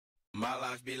My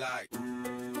life be like,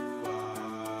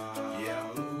 yeah.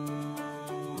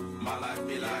 My life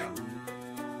be like,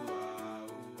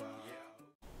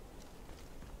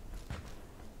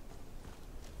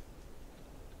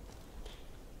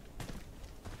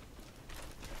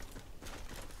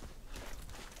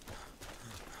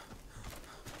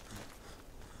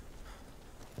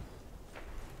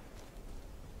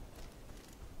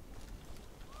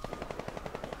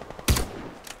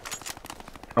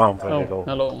 Oh, very low.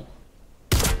 Hello.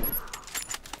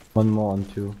 One more on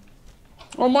 2.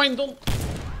 Oh mine don't!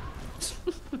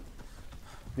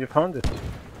 You found it.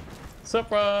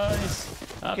 Surprise!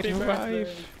 You Happy can birthday!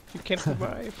 revive. You can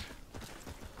revive.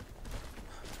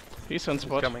 He's on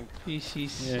spot. coming. He's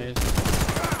Yes.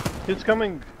 He's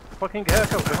coming. Fucking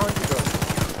haircut behind you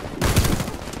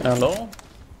guys. Hello?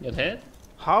 Get hit?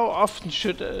 How often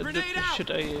should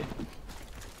I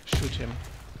shoot him?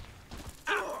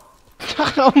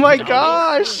 Oh my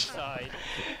gosh!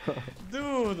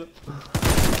 Dude!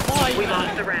 We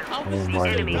lost the round. Oh my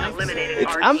Enemy god. eliminated It's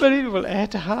Archie. unbelievable. I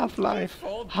had a half-life.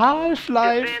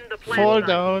 Half-life, Defend the plant fall site.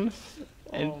 down,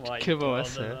 and Oh my kill God,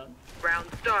 myself. Round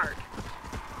start.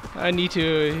 I need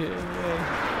to.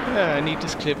 Yeah, I need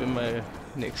this clip in my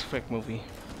next Frack movie.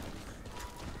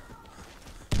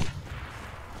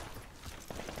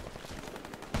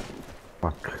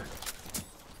 Fuck.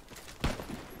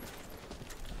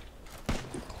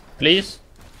 Please?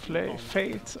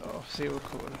 Fates of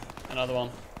ZeroCool. Another one.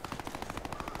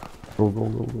 Go, go,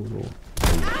 go, go, go.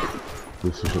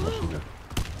 Russische Maschine.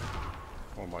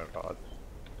 Oh my god.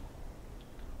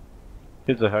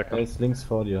 Here's a Er haircut. ist links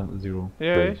vor dir, Zero.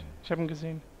 Ja, Wait. ich hab ihn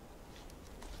gesehen.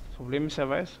 Das Problem ist, er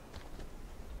weiß.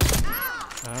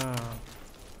 Ah.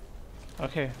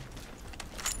 Okay.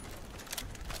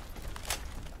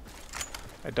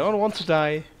 I don't want to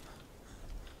die.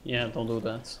 Yeah, don't do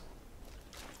that.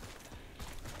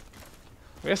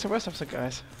 Where's the rest of the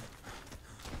guys?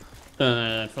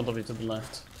 In front of you to the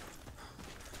left.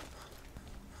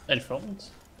 In front?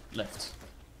 Left.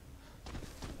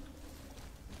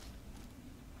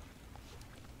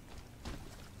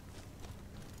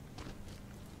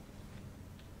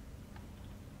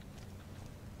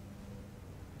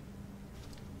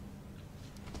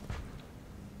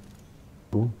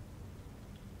 Cool.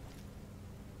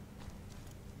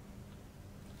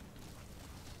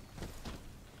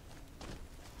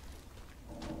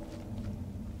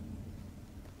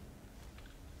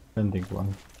 Sending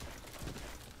one.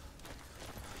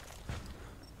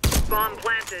 Bomb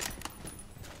planted.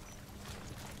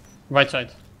 Right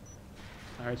side.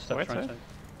 I heard steps Right right side? side.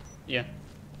 Yeah.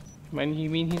 You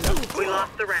mean he's up? We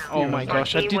lost the round. Oh my Our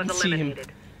gosh, I team didn't was see him.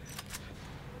 eliminated.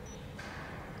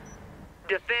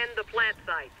 Defend the plant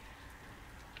site.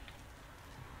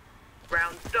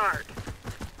 Round start.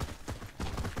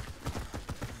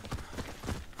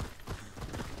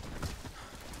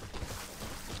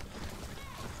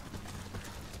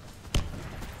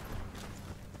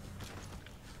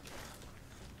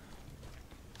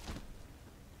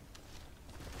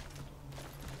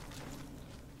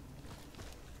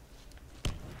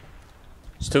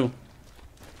 It's two.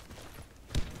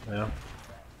 Yeah.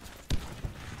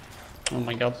 Oh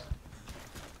my god.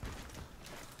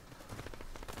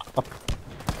 Up.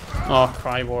 Oh,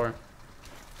 cry war.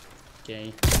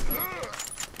 Gay.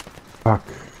 Fuck.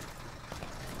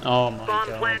 Oh my Bomb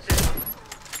god. planted.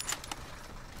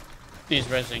 He's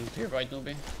resing. To your right,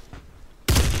 Noobie.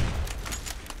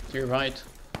 To your right.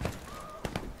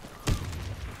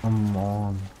 Come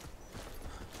on.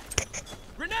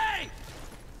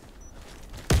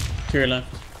 To your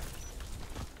left.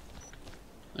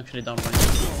 Actually down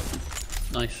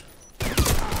right. Nice.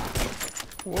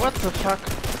 What the fuck?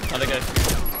 Other guy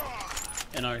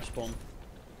in our spawn.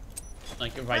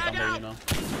 Like right under you now.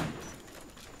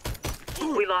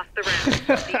 We lost the round.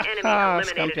 The enemy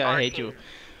eliminated Scampy, our I hate team. you.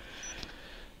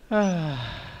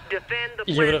 Ah, Defend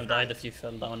the You would plant have died site. if you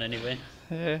fell down anyway.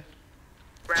 yeah.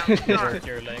 Round start. Hurt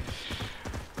your leg.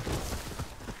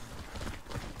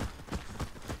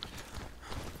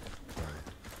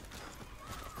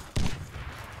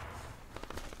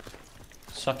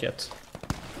 Suck it.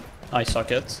 I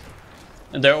suck it.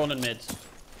 And they're all in mid.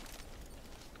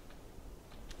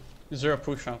 Zero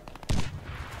push up.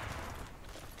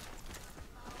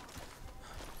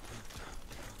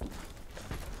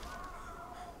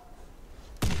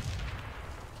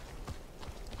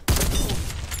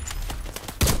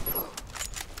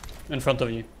 In front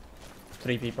of you.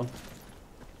 3 people.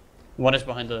 One is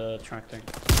behind the tractor.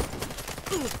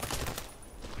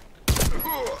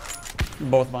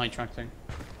 Both behind tractor.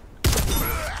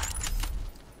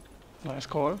 Nice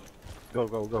call. Go,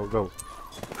 go, go, go.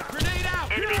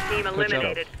 Enemy team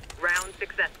eliminated. Round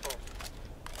successful.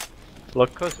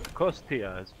 Look,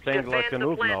 Kostia is playing like a Defend the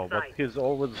noob plant now, but site. he's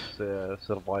always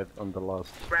survived on the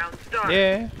last. Round start.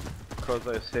 Yeah. Because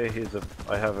I say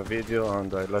I have a video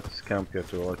and I let Scamp here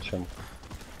to watch him.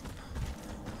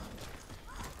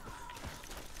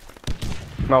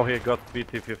 Now he got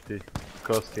BT-50.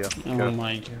 Kostia. Oh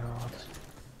my god.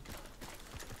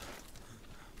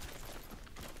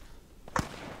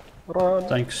 Run!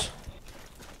 Thanks.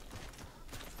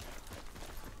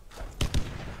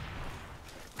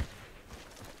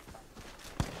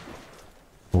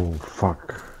 Oh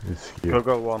fuck, it's here.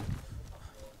 Go one.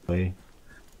 Play.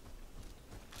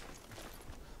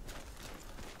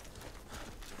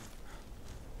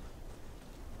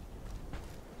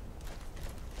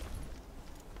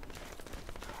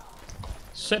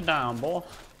 Sit down, boy.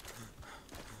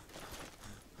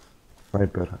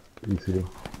 Sniper, easier.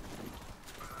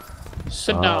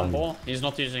 Sit down, boy. He's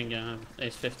not using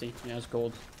Ace 50. He has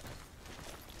gold.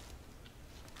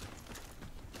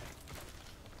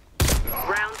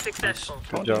 Round successful.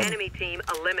 Good job. Enemy team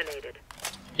eliminated.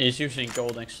 He's using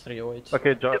gold X308.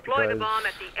 Okay, job Deploy the guys. bomb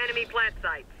at the enemy plant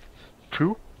sites.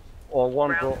 2 or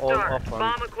 1 go Round all start. up Bomb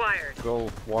and acquired. go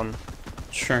 1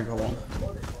 Sure, go on.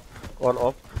 all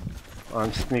up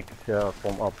and sneak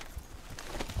from up.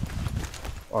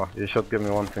 Oh, you should give me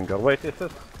one finger. Wait, is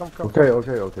this? Come. Okay.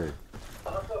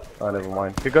 Ah, never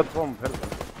mind. He got bomb. Help him.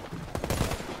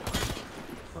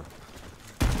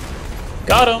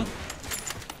 Got him!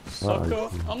 Nice. Sucker!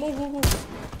 Oh, move.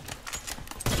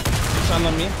 It's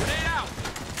under me.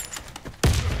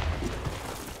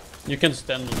 You can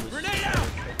stand on this.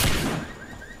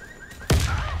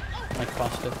 I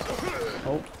passed it.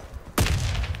 Oh.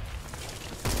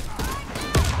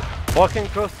 Walking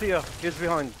across here. He's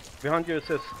behind. Behind you,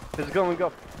 sis. He's going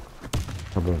up.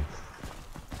 Come on.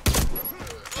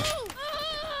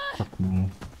 Fuck me.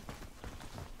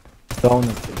 Down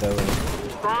at the devil.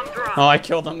 Bomb drop. Oh, I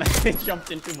killed him. He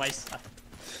jumped into my side.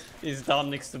 He's down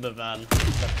next to the van.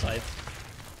 Left side.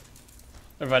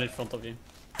 Right in front of you.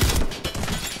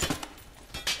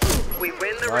 We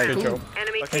win the Nice. round. Good job.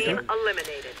 Enemy Okay, team good.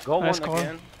 eliminated. Go Nice one call.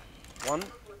 again. 1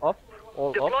 up.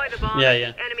 All Deploy up. the bomb Yeah, at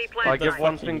yeah. the enemy I plant give site.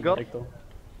 one finger.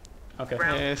 Okay.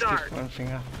 Round Yeah, skip start. one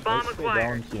finger. Bomb Let's stay down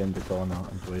acquired. here in the corner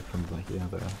and wait from here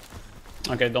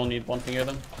there. Okay, don't need one finger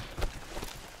then.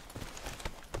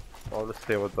 Oh, let's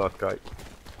stay with that guy.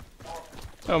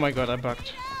 Oh my god, I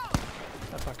bugged.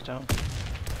 I bugged down.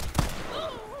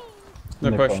 No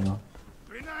In the push. corner.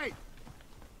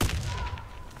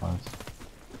 Nice.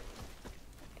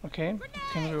 Okay,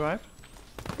 can revive.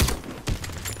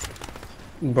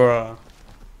 Bruh.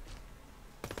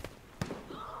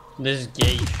 This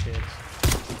gay shit.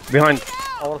 Behind.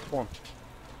 Our spawn.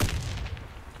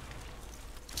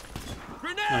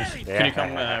 Nice. Can you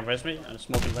come res me?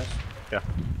 Smoking res? Yeah.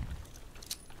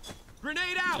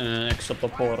 Except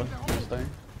op horen. Is there.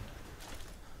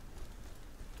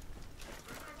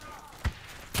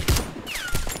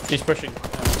 He's pushing.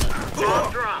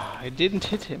 Bomb drop. I didn't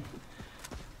hit him.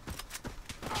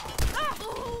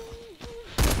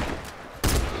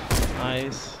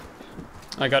 Nice.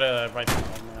 I got a right hand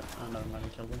on that. Oh, never mind, I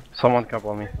killed him. Someone come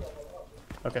on me.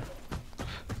 Okay.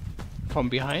 From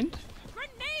behind?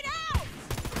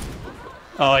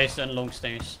 Oh, he's in long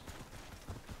stairs.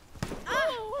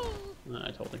 No,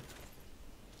 I told him.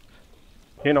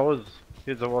 He knows.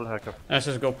 He's a wall hacker. Let's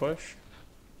just go push.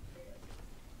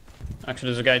 Actually,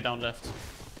 there's a guy down left.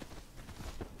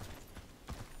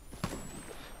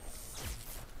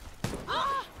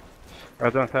 I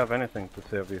don't have anything to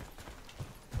save you.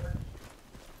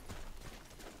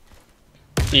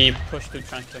 He pushed to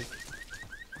tranquil.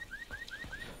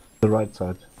 The right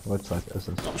side SS.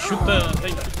 Oh, shoot the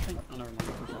thing. Oh, never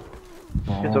mind.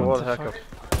 Oh, He's a wall hacker.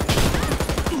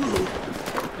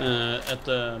 At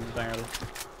the barrel.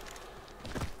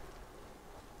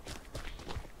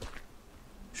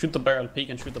 Shoot the barrel, peek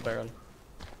and shoot the barrel.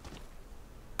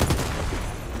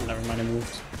 Never mind, I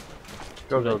moved.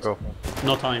 Go.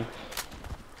 No time.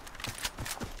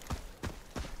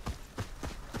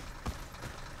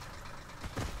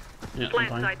 Yeah, no Plant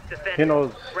time. sites defended. He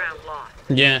knows. Round lost.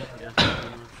 Yeah.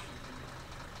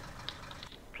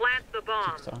 Plant the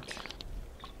bomb. TikTok.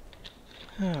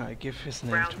 Ah, I give his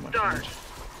name Round to my start. friend.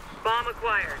 Bomb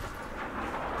acquired.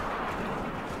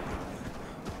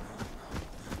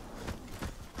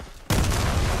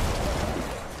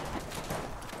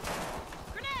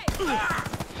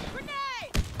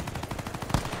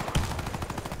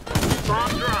 Bomb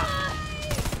drop.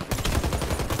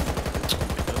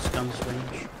 Those guns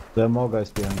range. There are more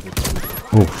guys behind you.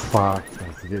 Oh fuck,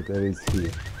 there is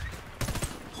here.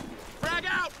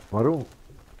 Warum?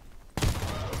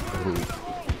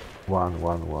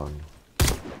 One.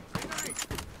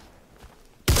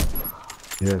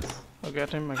 Yes. I got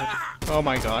him, Oh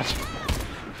my god.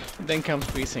 Then comes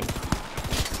breathing.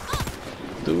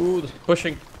 Dude,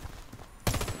 pushing.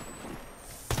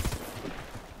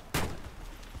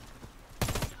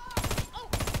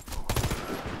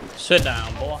 Sit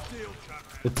down, boy.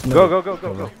 It's Go, no. go, go,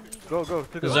 go, go. Go, go,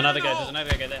 to There's the... another guy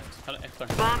left. Hector.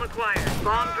 Bomb acquired.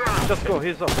 Bomb dropped. Just go,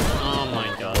 he's up. Oh my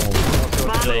god.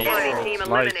 Bomb Please. acquired. Team Nice.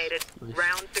 eliminated.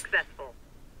 Round successful.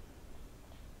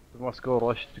 We must go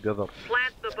rush together.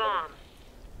 Plant the bomb.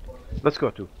 Let's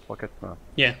go to. Fuck it, man.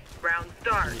 Yeah. Round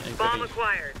start. Yeah, Bomb exactly.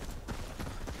 acquired.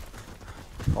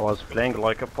 I was playing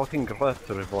like a fucking rat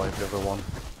to revive everyone.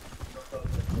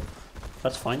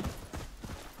 That's fine.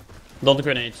 Don't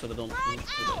grenade so they don't.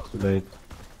 Too late.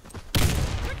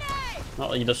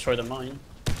 Oh, you destroyed the mine.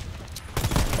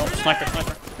 Oh, sniper.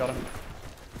 Got him.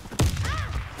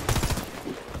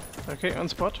 Okay, on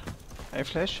spot. I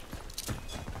flash.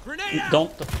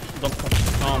 Don't.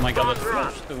 Oh my god, that's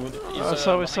flash, dude. He's, Oh,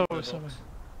 sorry. behind the box.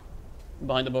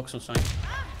 Behind the box on side.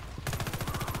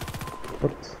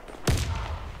 What?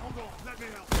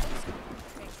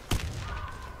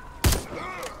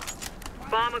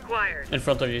 Bomb acquired. In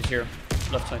front of you, here.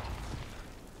 Left side.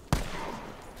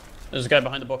 There's a guy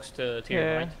behind the box to your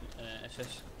Yeah. right.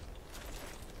 SS.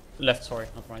 Left, sorry,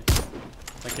 not right.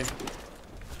 Thank you.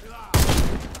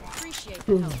 Appreciate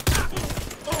the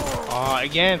help. Oh,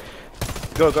 again.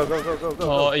 Go.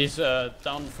 Oh, he's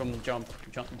down from jump.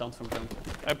 Down from jump.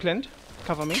 I plant.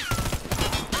 Cover me.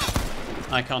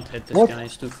 I can't hit this What? guy,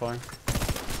 he's too far.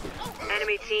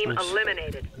 Enemy team Nice.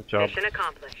 eliminated. Good job. Mission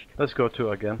accomplished. Let's go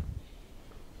to again.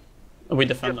 We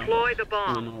defend them. Deploy the No,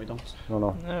 bomb. no, we don't. No.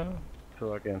 No.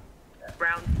 To again.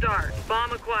 Round start.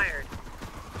 Bomb acquired.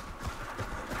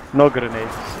 No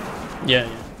grenades. Yeah.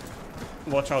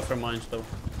 Watch out for mines though.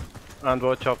 And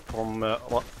watch out from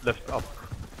left up.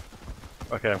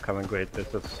 Okay, I'm coming. Great.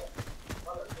 This is...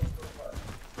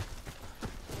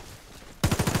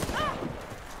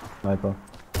 Sniper.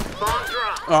 Bomb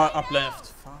dropped. Up left.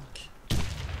 Fuck.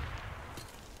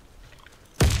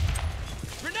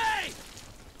 Grenade!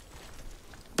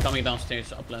 Coming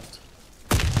downstairs, up left.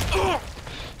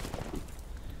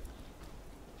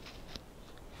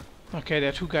 Okay, there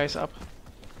are two guys up.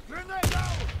 Grenade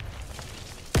out!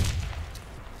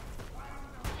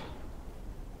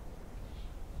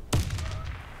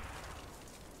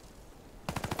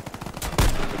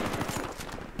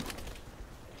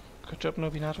 Good job,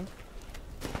 Nobinato.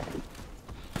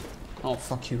 Oh,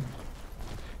 fuck you.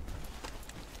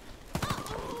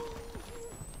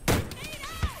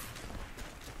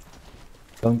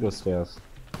 Don't go stairs.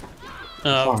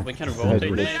 We can Head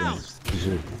rotate. distance.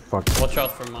 Fuck. Watch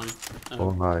out for mine.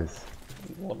 Oh, nice.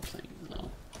 One thing. No.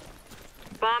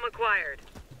 Bomb acquired.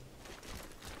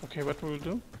 Okay, what will we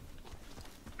do?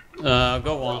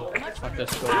 Go on. Fuck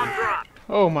this. Go Bomb on. dropped.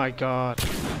 Oh my god.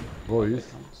 Boys.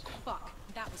 Fuck,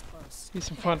 that was close. He's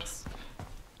in front.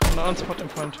 On spot in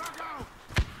front.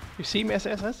 You see him,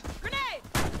 SSS? Grenade!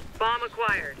 Bomb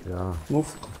acquired. Ja.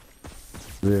 Move.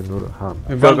 Weer nur hand.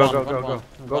 Go, Run go, one, go, run go, one. go.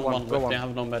 Run Go on, one, go but on. they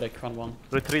have no medic. Run one.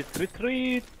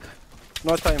 Retreat.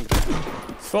 No time.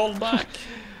 Fall back.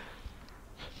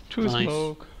 Two Nice.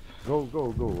 smoke. Go.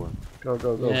 Go.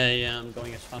 Yeah, I'm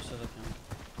going as fast as I can.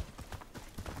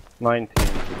 19,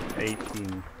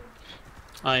 18.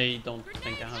 I don't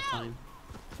think I have time.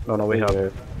 No, we have.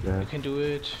 You can do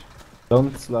it.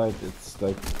 Don't slide. It's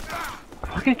like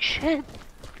Fucking shit.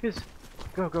 Yes.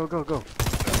 Go.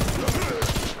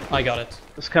 I got it.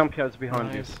 The scamp is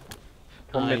behind Nice. you.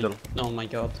 From middle. Oh my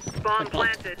god. Bomb I can't.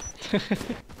 planted.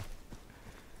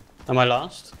 Am I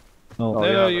last? no. Oh,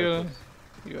 No, yeah,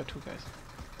 you are two guys.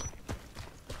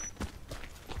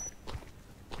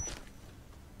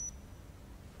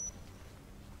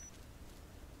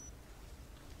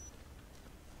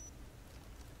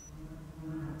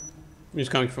 He's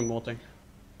coming from water.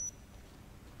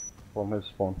 From his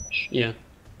spawn. Yeah.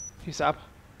 He's up.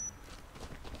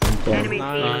 Enemy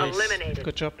Nice. team eliminated.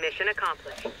 Good job. Mission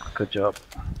accomplished. Good job.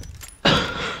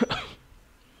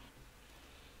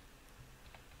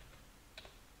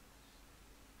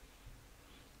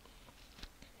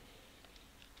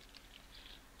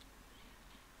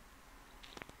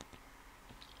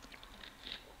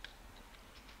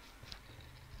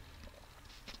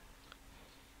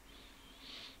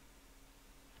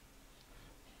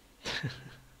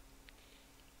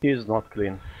 He is not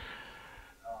clean.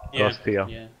 Yeah. Just here.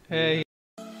 Yeah. Hey.